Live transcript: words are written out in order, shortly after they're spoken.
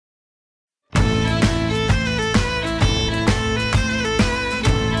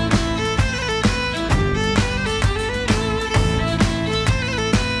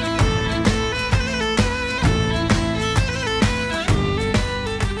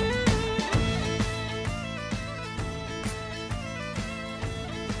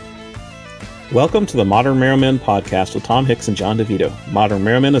Welcome to the Modern Merrowmen podcast with Tom Hicks and John DeVito. Modern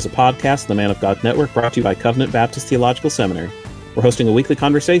Merrowmen is a podcast of the Man of God Network brought to you by Covenant Baptist Theological Seminary. We're hosting a weekly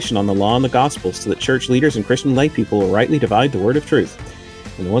conversation on the law and the gospels so that church leaders and Christian lay people will rightly divide the word of truth.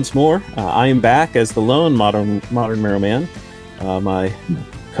 And once more, I am back as the lone Modern Merrowman. My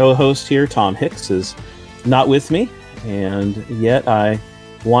co-host here, Tom Hicks, is not with me, and yet I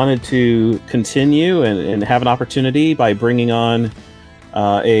wanted to continue and have an opportunity by bringing on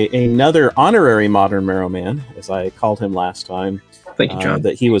another honorary Modern Merrowman, as I called him last time. Thank you, John.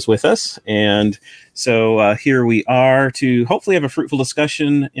 That he was with us. And so here we are to hopefully have a fruitful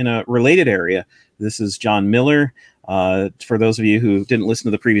discussion in a related area. This is John Miller. For those of you who didn't listen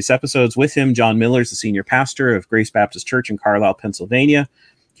to the previous episodes, with him, John Miller is the senior pastor of Grace Baptist Church in Carlisle, Pennsylvania.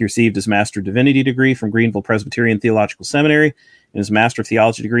 He received his Master of Divinity degree from Greenville Presbyterian Theological Seminary and his Master of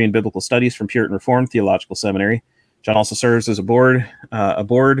Theology degree in Biblical Studies from Puritan Reformed Theological Seminary. John also serves as a board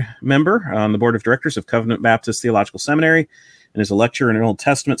member on the board of directors of Covenant Baptist Theological Seminary and is a lecturer in Old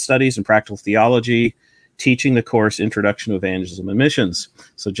Testament studies and practical theology, teaching the course Introduction to Evangelism and Missions.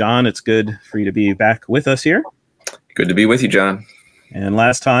 So, John, it's good for you to be back with us here. Good to be with you, John. And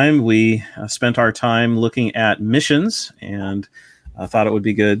last time we spent our time looking at missions, and I thought it would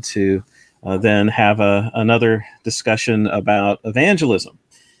be good to then have another discussion about evangelism.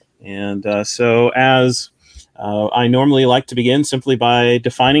 And so as I normally like to begin simply by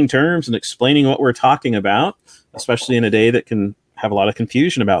defining terms and explaining what we're talking about, especially in a day that can have a lot of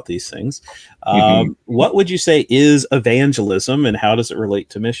confusion about these things. What would you say is evangelism, and how does it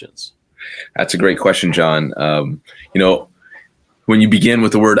relate to missions? That's a great question, John. When you begin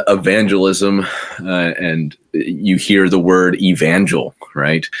with the word evangelism and you hear the word evangel,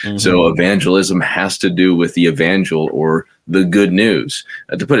 right? Mm-hmm. So evangelism has to do with the evangel, or the good news.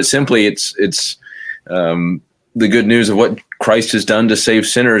 To put it simply, it's the good news of what Christ has done to save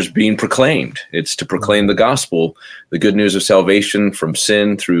sinners being proclaimed. It's to proclaim the gospel, the good news of salvation from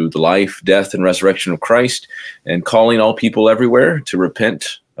sin through the life, death, and resurrection of Christ, and calling all people everywhere to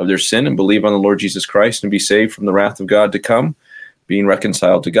repent of their sin and believe on the Lord Jesus Christ and be saved from the wrath of God to come, being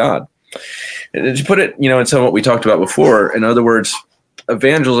reconciled to God. And to put it, in some of what we talked about before, in other words,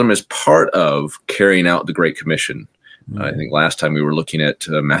 evangelism is part of carrying out the Great Commission. I think last time we were looking at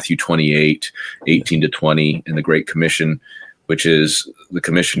Matthew 28, 18 to 20, and the Great Commission, which is the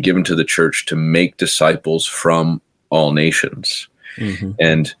commission given to the church to make disciples from all nations. Mm-hmm.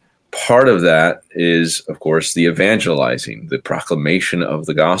 And part of that is, of course, the evangelizing, the proclamation of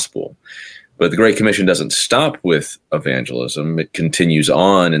the gospel. But the Great Commission doesn't stop with evangelism. It continues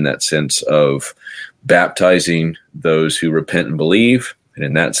on in that sense of baptizing those who repent and believe, and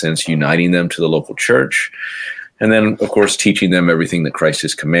in that sense, uniting them to the local church. And then, of course, teaching them everything that Christ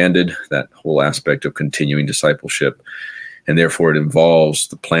has commanded, that whole aspect of continuing discipleship. And therefore, it involves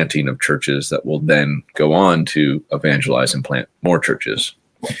the planting of churches that will then go on to evangelize and plant more churches.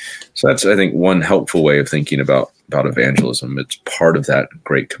 So that's, I think, one helpful way of thinking about evangelism. It's part of that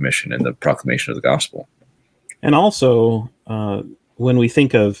Great Commission and the proclamation of the gospel. And also, when we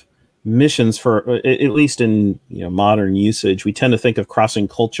think of missions, for at least in modern usage, we tend to think of crossing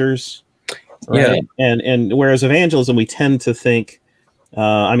cultures. Right. Yeah. And whereas evangelism, we tend to think,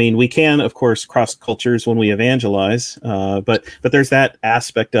 we can, of course, cross cultures when we evangelize, but there's that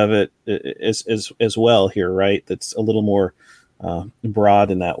aspect of it as well here, right? That's a little more broad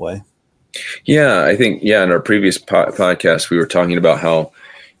in that way. Yeah, I think, in our previous podcast, we were talking about how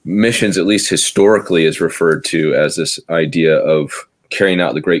missions, at least historically, is referred to as this idea of carrying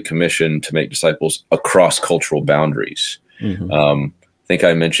out the Great Commission to make disciples across cultural boundaries. Mm-hmm. I think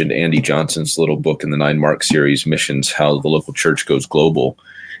I mentioned Andy Johnson's little book in the 9-Mark series, Missions, How the Local Church Goes Global.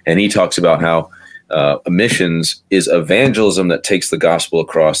 And he talks about how missions is evangelism that takes the gospel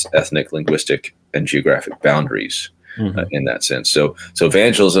across ethnic, linguistic, and geographic boundaries. Mm-hmm. In that sense. So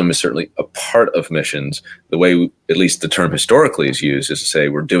evangelism is certainly a part of missions. The way, at least the term historically is used, is to say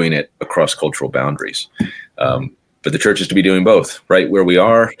we're doing it across cultural boundaries. But the church is to be doing both, right where we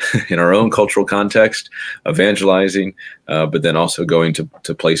are in our own cultural context, evangelizing, but then also going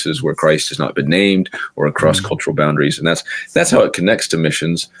to places where Christ has not been named, or across cultural boundaries. And that's how it connects to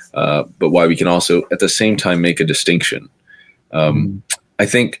missions, but why we can also at the same time make a distinction. I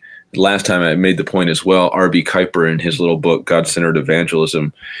think last time I made the point as well, R.B. Kuiper in his little book, God-Centered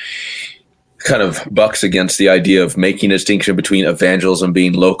Evangelism, kind of bucks against the idea of making a distinction between evangelism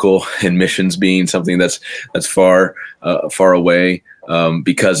being local and missions being something that's far away,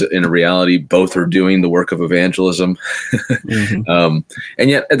 because in reality, both are doing the work of evangelism. Mm-hmm. And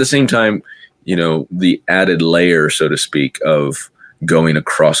yet at the same time, the added layer, so to speak, of going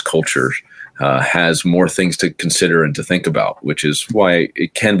across cultures has more things to consider and to think about, which is why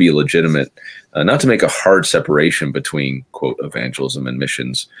it can be legitimate, not to make a hard separation between, quote, evangelism and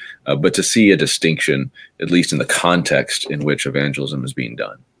missions, but to see a distinction, at least in the context in which evangelism is being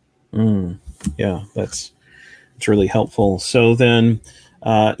done. Yeah, it's really helpful. So then,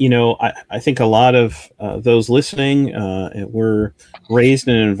 I think a lot of those listening were raised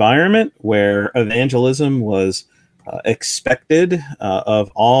in an environment where evangelism was expected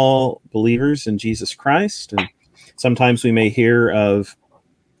of all believers in Jesus Christ. And sometimes we may hear of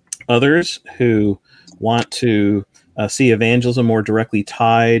others who want to see evangelism more directly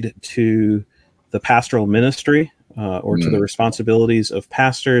tied to the pastoral ministry or to the responsibilities of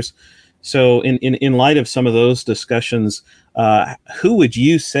pastors. So in light of some of those discussions, who would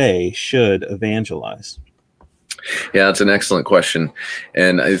you say should evangelize? Yeah, that's an excellent question.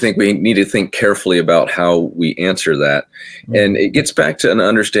 And I think we need to think carefully about how we answer that. And it gets back to an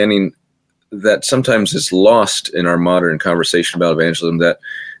understanding that sometimes is lost in our modern conversation about evangelism, that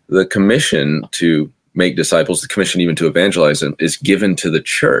the commission to make disciples, the commission even to evangelize them, is given to the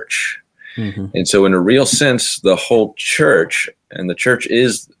church. And so in a real sense, the whole church, and the church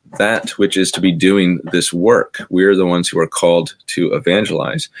is that which is to be doing this work. We're the ones who are called to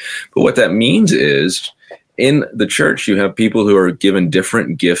evangelize. But what that means is, in the church, you have people who are given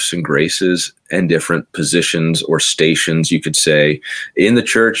different gifts and graces and different positions or stations, you could say, in the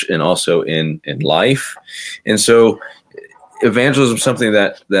church and also in life. And so evangelism is something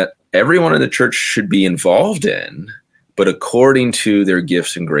that everyone in the church should be involved in, but according to their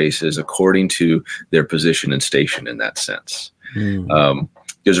gifts and graces, according to their position and station in that sense.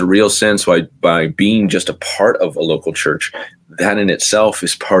 There's a real sense by being just a part of a local church, that in itself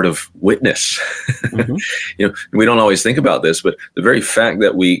is part of witness. We don't always think about this, but the very fact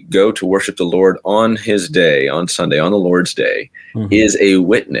that we go to worship the Lord on his day, on Sunday, on the Lord's day, is a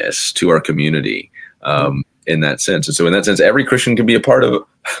witness to our community in that sense. And so in that sense, every Christian can be a part of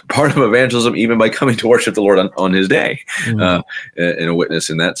evangelism, even by coming to worship the Lord on his day, in a witness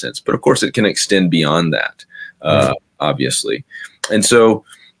in that sense. But of course, it can extend beyond that, obviously. And so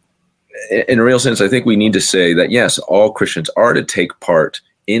in a real sense, I think we need to say that, yes, all Christians are to take part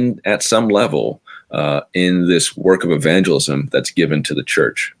at some level in this work of evangelism that's given to the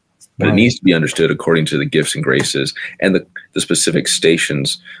church. But it needs to be understood according to the gifts and graces and the specific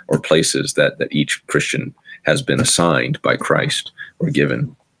stations or places that each Christian has been assigned by Christ or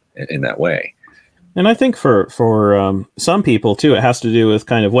given in that way. And I think for some people, too, it has to do with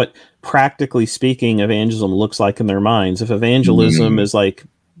kind of what, practically speaking, evangelism looks like in their minds. If evangelism is like,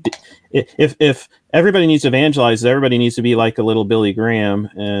 if everybody needs to evangelize, everybody needs to be like a little Billy Graham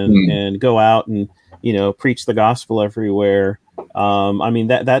and go out and, preach the gospel everywhere. I mean,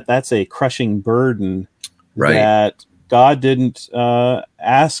 that's a crushing burden that God didn't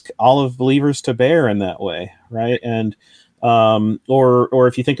ask all of believers to bear in that way, right? And or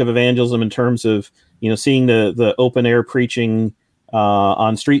if you think of evangelism in terms of seeing the open air preaching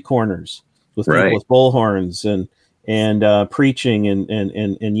on street corners with people with bullhorns and preaching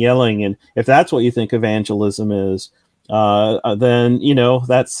and yelling, and if that's what you think evangelism is, then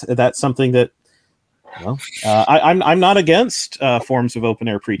that's something that. Well, I'm not against forms of open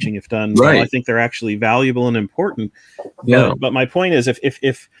air preaching if done well. I think they're actually valuable and important. But my point is,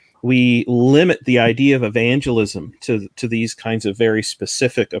 if we limit the idea of evangelism to these kinds of very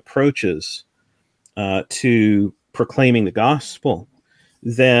specific approaches to proclaiming the gospel,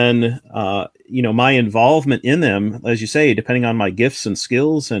 then my involvement in them, as you say, depending on my gifts and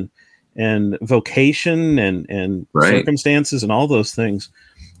skills and vocation and circumstances and all those things,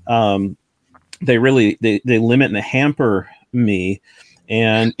 they really they limit and hamper me,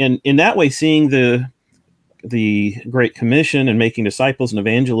 and in that way, seeing the Great Commission and making disciples and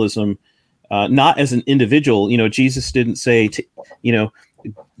evangelism not as an individual. Jesus didn't say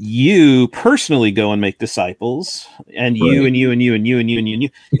you personally go and make disciples, and you and you and you and you and you and you and you.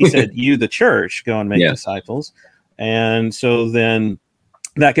 He said, you, the church, go and make disciples, and so then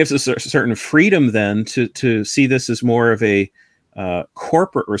that gives us a certain freedom then to see this as more of a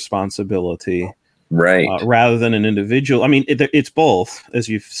corporate responsibility, rather than an individual. I mean, it's both, as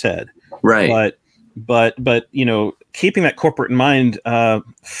you've said, but keeping that corporate in mind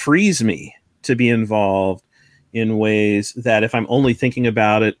frees me to be involved in ways that, if I'm only thinking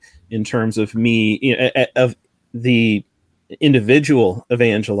about it in terms of me, of the individual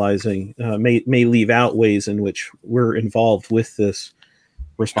evangelizing, may leave out ways in which we're involved with this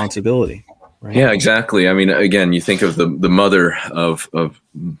responsibility. Right? Yeah, exactly. I mean, again, you think of the mother of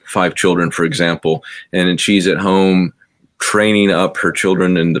 5 children, for example, and she's at home training up her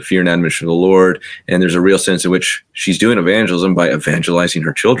children in the fear and admonition of the Lord. And there's a real sense in which she's doing evangelism by evangelizing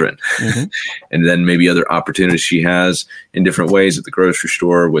her children. Mm-hmm. And then maybe other opportunities she has in different ways at the grocery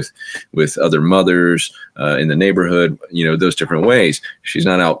store with other mothers in the neighborhood, those different ways. She's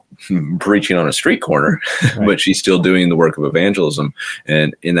not out preaching on a street corner, right. But she's still doing the work of evangelism.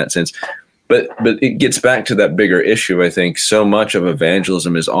 And in that sense, but it gets back to that bigger issue. I think so much of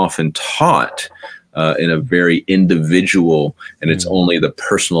evangelism is often taught in a very individual, and it's only the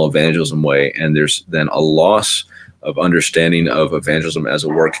personal evangelism way. And there's then a loss of understanding of evangelism as a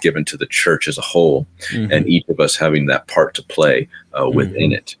work given to the church as a whole, and each of us having that part to play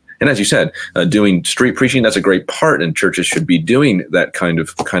within it. And as you said, doing street preaching, that's a great part, and churches should be doing that kind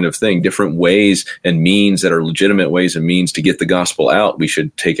of thing, different ways and means that are legitimate ways and means to get the gospel out. We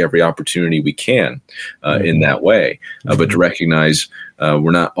should take every opportunity we can in that way, but to recognize we're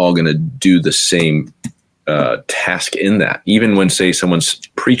not all going to do the same task in that. Even when, say, someone's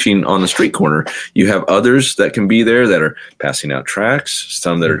preaching on the street corner, you have others that can be there that are passing out tracts,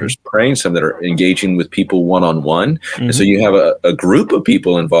 some that are just praying, some that are engaging with people one-on-one. And so you have a group of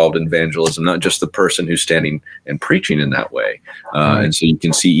people involved in evangelism, not just the person who's standing and preaching in that way. And so you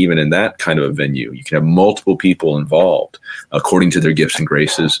can see even in that kind of a venue, you can have multiple people involved according to their gifts and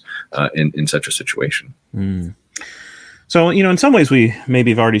graces in such a situation. So, in some ways we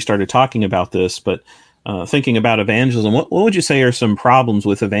maybe have already started talking about this, but thinking about evangelism, what would you say are some problems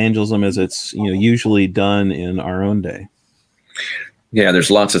with evangelism as it's usually done in our own day? Yeah,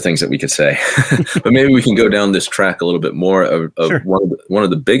 there's lots of things that we could say, but maybe we can go down this track a little bit more. Sure. One of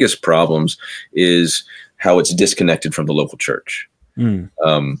the biggest problems is how it's disconnected from the local church. And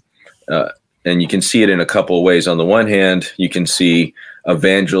you can see it in a couple of ways. On the one hand, you can see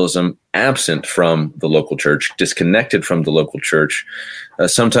evangelism absent from the local church, disconnected from the local church.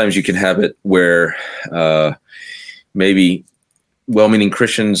 Sometimes you can have it where maybe well-meaning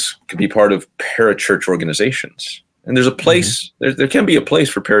Christians could be part of parachurch organizations. And there's a place, there can be a place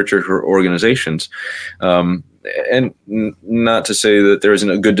for parachurch organizations. And not to say that there isn't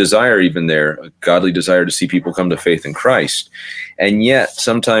a good desire even there, a godly desire to see people come to faith in Christ. And yet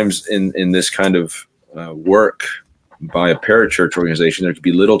sometimes in this kind of work by a parachurch organization, there could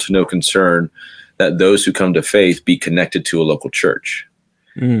be little to no concern that those who come to faith be connected to a local church.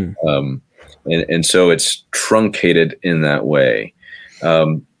 And so it's truncated in that way.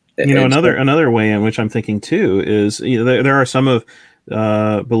 Another way in which I'm thinking too is there are some of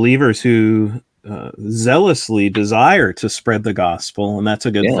believers who zealously desire to spread the gospel, and that's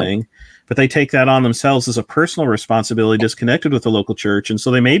a good thing. But they take that on themselves as a personal responsibility, disconnected with the local church, and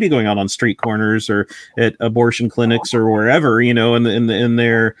so they may be going out on street corners or at abortion clinics or wherever, in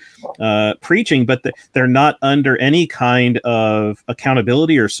their preaching, but they're not under any kind of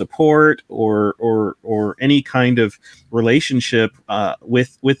accountability or support or any kind of relationship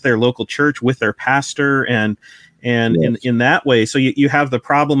with their local church, with their pastor, and in that way, so you have the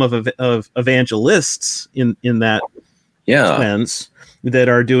problem of evangelists in that sense, that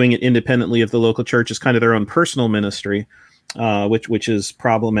are doing it independently of the local church as kind of their own personal ministry, which is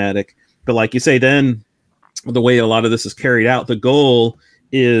problematic. But like you say, then the way a lot of this is carried out, the goal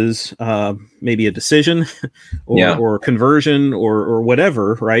is maybe a decision or conversion or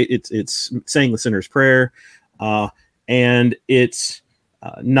whatever, right? It's saying the sinner's prayer, and it's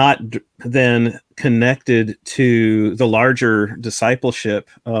not then connected to the larger discipleship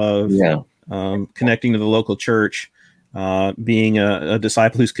of connecting to the local church, being a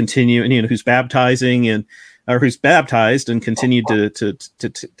disciple who's continuing, who's baptizing or who's baptized and continued to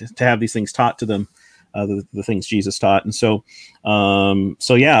have these things taught to them, the things Jesus taught. And so,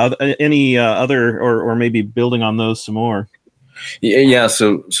 any other, or maybe building on those some more. Yeah.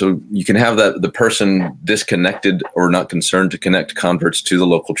 So you can have the person disconnected or not concerned to connect converts to the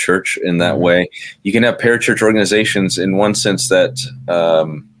local church in that way. You can have parachurch organizations in one sense that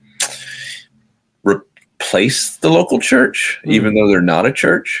replace the local church, even though they're not a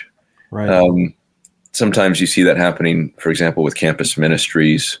church. Right. Sometimes you see that happening, for example, with campus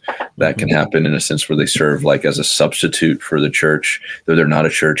ministries. That can happen in a sense where they serve like as a substitute for the church, though they're not a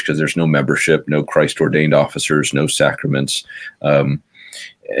church because there's no membership, no Christ-ordained officers, no sacraments. And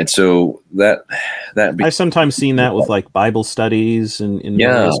so that I've sometimes seen that with like Bible studies and in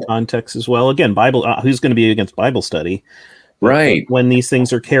various contexts as well. Again, Bible, who's going to be against Bible study? Right. When these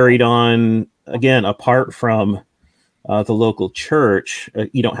things are carried on, again, apart from the local church,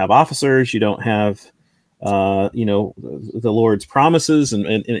 you don't have officers, you don't have the Lord's promises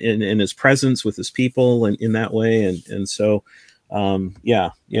and his presence with his people and in that way. And so,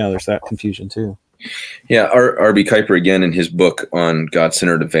 there's that confusion too. Yeah. R.B. Kuiper, again, in his book on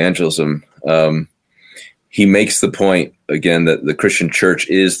God-centered evangelism, he makes the point again that the Christian church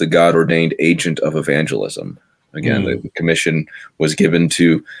is the God-ordained agent of evangelism. Again, the commission was given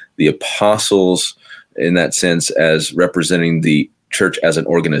to the apostles in that sense as representing the church as an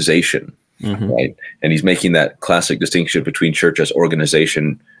organization, right? And he's making that classic distinction between church as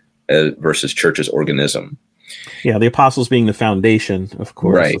organization versus church as organism. Yeah, the apostles being the foundation, of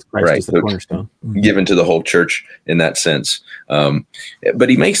course, right, with Christ as the cornerstone. Given to the whole church in that sense. But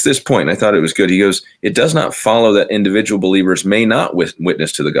he makes this point, and I thought it was good. He goes, it does not follow that individual believers may not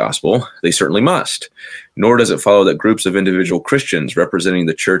witness to the gospel. They certainly must. Nor does it follow that groups of individual Christians representing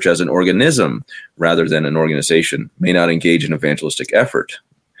the church as an organism rather than an organization may not engage in evangelistic effort.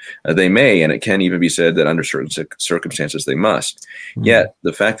 They may, and it can even be said that under certain circumstances they must. Yet,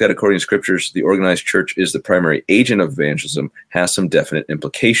 the fact that according to scriptures, the organized church is the primary agent of evangelism has some definite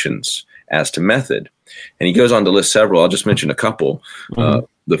implications as to method. And he goes on to list several. I'll just mention a couple.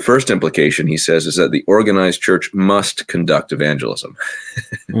 The first implication, he says, is that the organized church must conduct evangelism.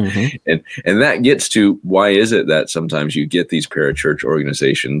 And that gets to why is it that sometimes you get these parachurch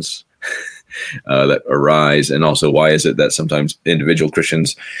organizations that arise, and also why is it that sometimes individual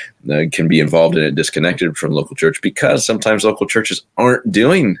Christians can be involved in it disconnected from local church, because sometimes local churches aren't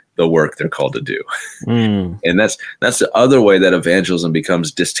doing the work they're called to do. And that's the other way that evangelism becomes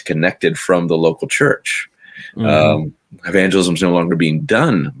disconnected from the local church. Evangelism is no longer being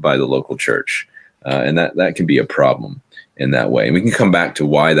done by the local church, and that can be a problem in that way. And we can come back to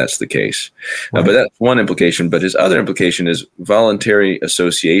why that's the case. But that's one implication. But his other implication is voluntary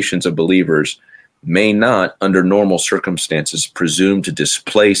associations of believers may not, under normal circumstances, presume to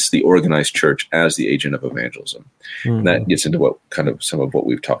displace the organized church as the agent of evangelism. And that gets into what kind of some of what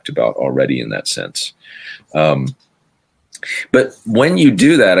we've talked about already in that sense. But when you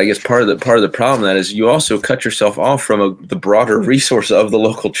do that, I guess part of the problem that is you also cut yourself off from the broader resource of the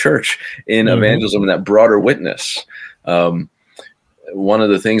local church in evangelism and that broader witness. One of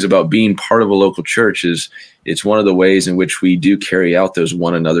the things about being part of a local church is it's one of the ways in which we do carry out those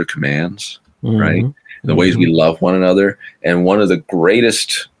one another commands, right? The ways we love one another. And one of the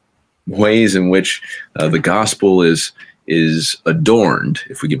greatest ways in which the gospel is adorned,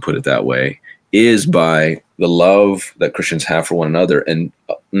 if we can put it that way, is by the love that Christians have for one another, and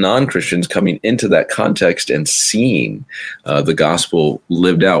non-Christians coming into that context and seeing the gospel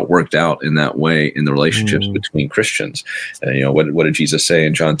lived out, worked out in that way in the relationships between Christians. What did Jesus say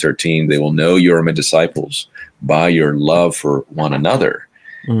in John 13? They will know you are my disciples by your love for one another.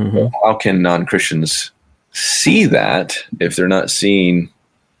 How can non-Christians see that if they're not seeing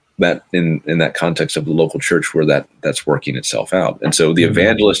that in that context of the local church where that's working itself out? And so the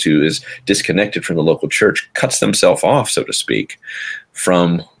evangelist who is disconnected from the local church cuts themselves off, so to speak,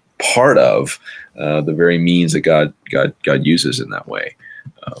 from part of the very means that God uses in that way.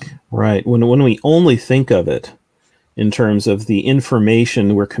 Right. When we only think of it in terms of the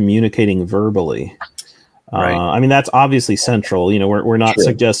information we're communicating verbally, I mean, that's obviously central. We're not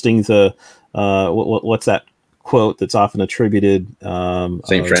suggesting the what's that quote that's often attributed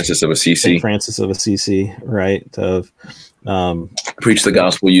St. Francis of Assisi, right? Of preach the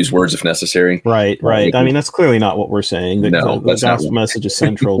gospel, use words if necessary. Right. I mean, that's clearly not what we're saying. The gospel message is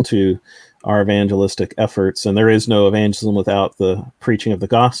central to our evangelistic efforts, and there is no evangelism without the preaching of the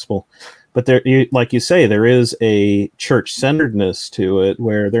gospel. But there, like you say, there is a church-centeredness to it,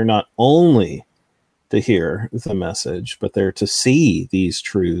 where they're not only to hear the message, but they're to see these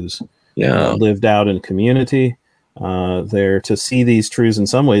truths lived out in community. They're to see these truths in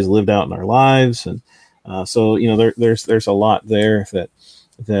some ways lived out in our lives, and so there's a lot there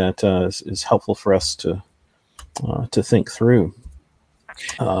that is helpful for us to think through.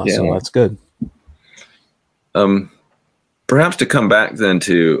 So that's good. Perhaps to come back then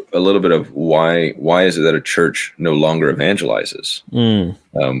to a little bit of why is it that a church no longer evangelizes?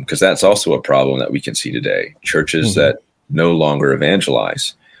 Because that's also a problem that we can see today. Churches that no longer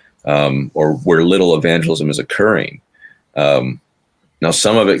evangelize, or where little evangelism is occurring. Now,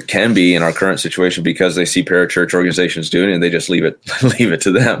 some of it can be in our current situation because they see parachurch organizations doing it and they just leave it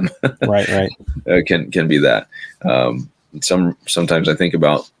to them. Right. Can be that. Sometimes I think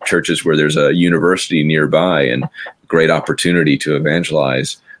about churches where there's a university nearby and great opportunity to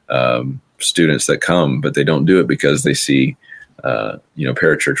evangelize students that come, but they don't do it because they see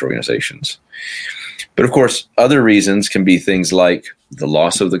parachurch organizations. But of course, other reasons can be things like the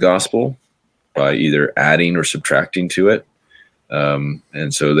loss of the gospel by either adding or subtracting to it.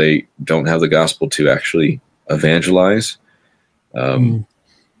 And so they don't have the gospel to actually evangelize.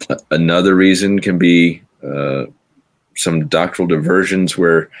 Another reason can be some doctrinal diversions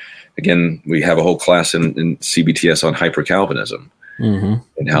where, again, we have a whole class in CBTS on hyper-Calvinism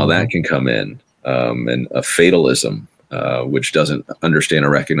and how that can come in. and a fatalism, which doesn't understand or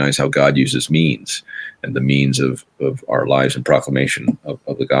recognize how God uses means and the means of our lives and proclamation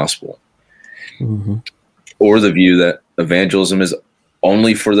of the gospel. Mm-hmm. Or the view that evangelism is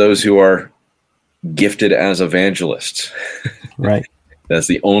only for those who are gifted as evangelists. Right. That's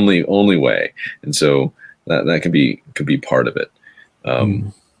the only way. And so that could be part of it.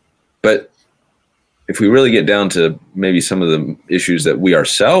 But if we really get down to maybe some of the issues that we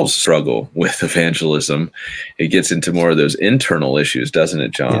ourselves struggle with evangelism, it gets into more of those internal issues, doesn't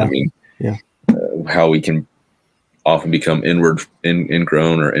it, John? Yeah. I mean, yeah. How we can often become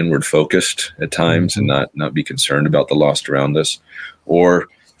ingrown or inward focused at times, and not be concerned about the lost around us. Or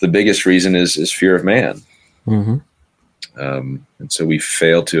the biggest reason is fear of man. Mm-hmm. And so we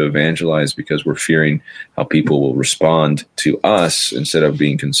fail to evangelize because we're fearing how people will respond to us instead of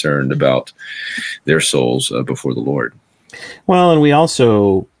being concerned about their souls before the Lord. Well, and we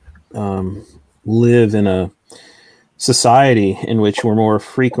also live in a society in which we're more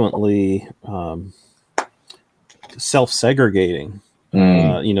frequently self-segregating.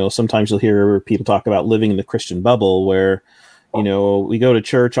 Sometimes you'll hear people talk about living in the Christian bubble where, we go to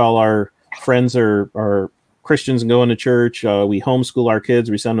church, all our friends are Christians and going to church. We homeschool our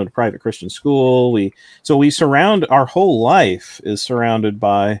kids. We send them to private Christian school. We surround our whole life is surrounded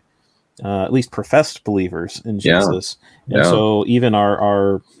by at least professed believers in Jesus. And so even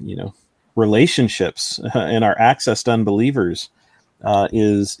our relationships and our access to unbelievers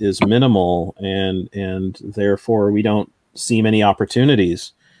is minimal, and therefore we don't see many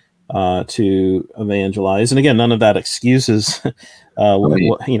opportunities to evangelize. And again, none of that excuses how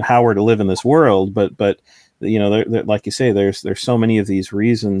we're to live in this world, but like you say, there's so many of these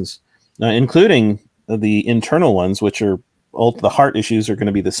reasons, including the internal ones, which are the heart issues are going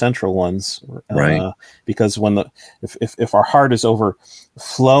to be the central ones, right? Because if our heart is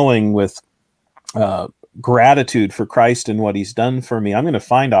overflowing with gratitude for Christ and what He's done for me, I'm going to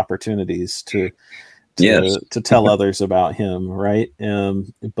find opportunities to tell others about Him, right?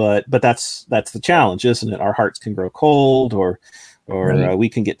 But that's the challenge, isn't it? Our hearts can grow cold, or right. We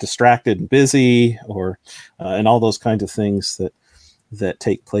can get distracted and busy, and all those kinds of things that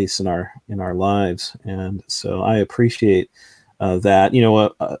take place in our lives. And so I appreciate that.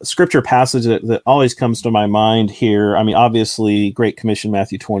 A scripture passage that always comes to my mind here. I mean, obviously, Great Commission,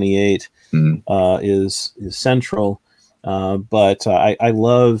 Matthew 28, is central. But I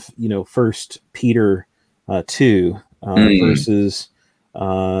love 1 Peter 2 verses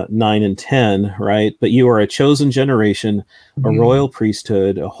 9 and 10, right? But you are a chosen generation, a royal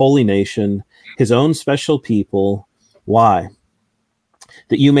priesthood, a holy nation, His own special people. Why?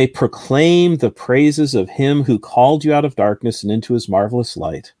 That you may proclaim the praises of Him who called you out of darkness and into His marvelous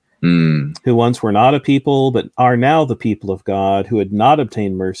light, who once were not a people, but are now the people of God, who had not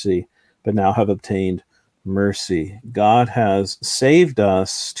obtained mercy, but now have obtained mercy. God has saved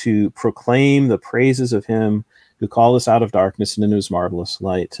us to proclaim the praises of Him who called us out of darkness and into His marvelous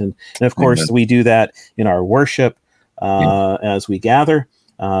light. And of course, we do that in our worship as we gather,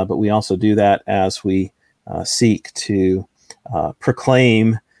 but we also do that as we seek to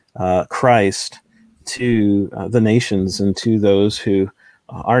proclaim Christ to the nations and to those who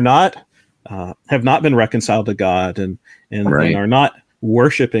have not been reconciled to God and are not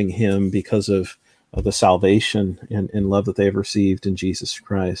worshiping Him because of the salvation and love that they've received in Jesus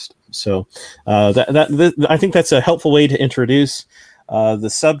Christ. So I think that's a helpful way to introduce the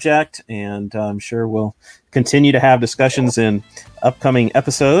subject, and I'm sure we'll continue to have discussions in upcoming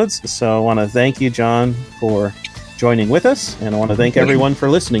episodes. So I want to thank you, John, for joining with us, and I want to thank everyone for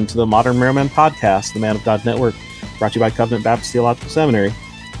listening to the Modern Merriman Podcast, the Man of God Network, brought to you by Covenant Baptist Theological Seminary.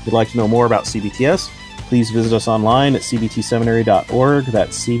 If you'd like to know more about CBTS, please visit us online at cbtseminary.org.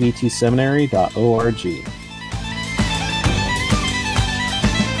 That's cbtseminary.org.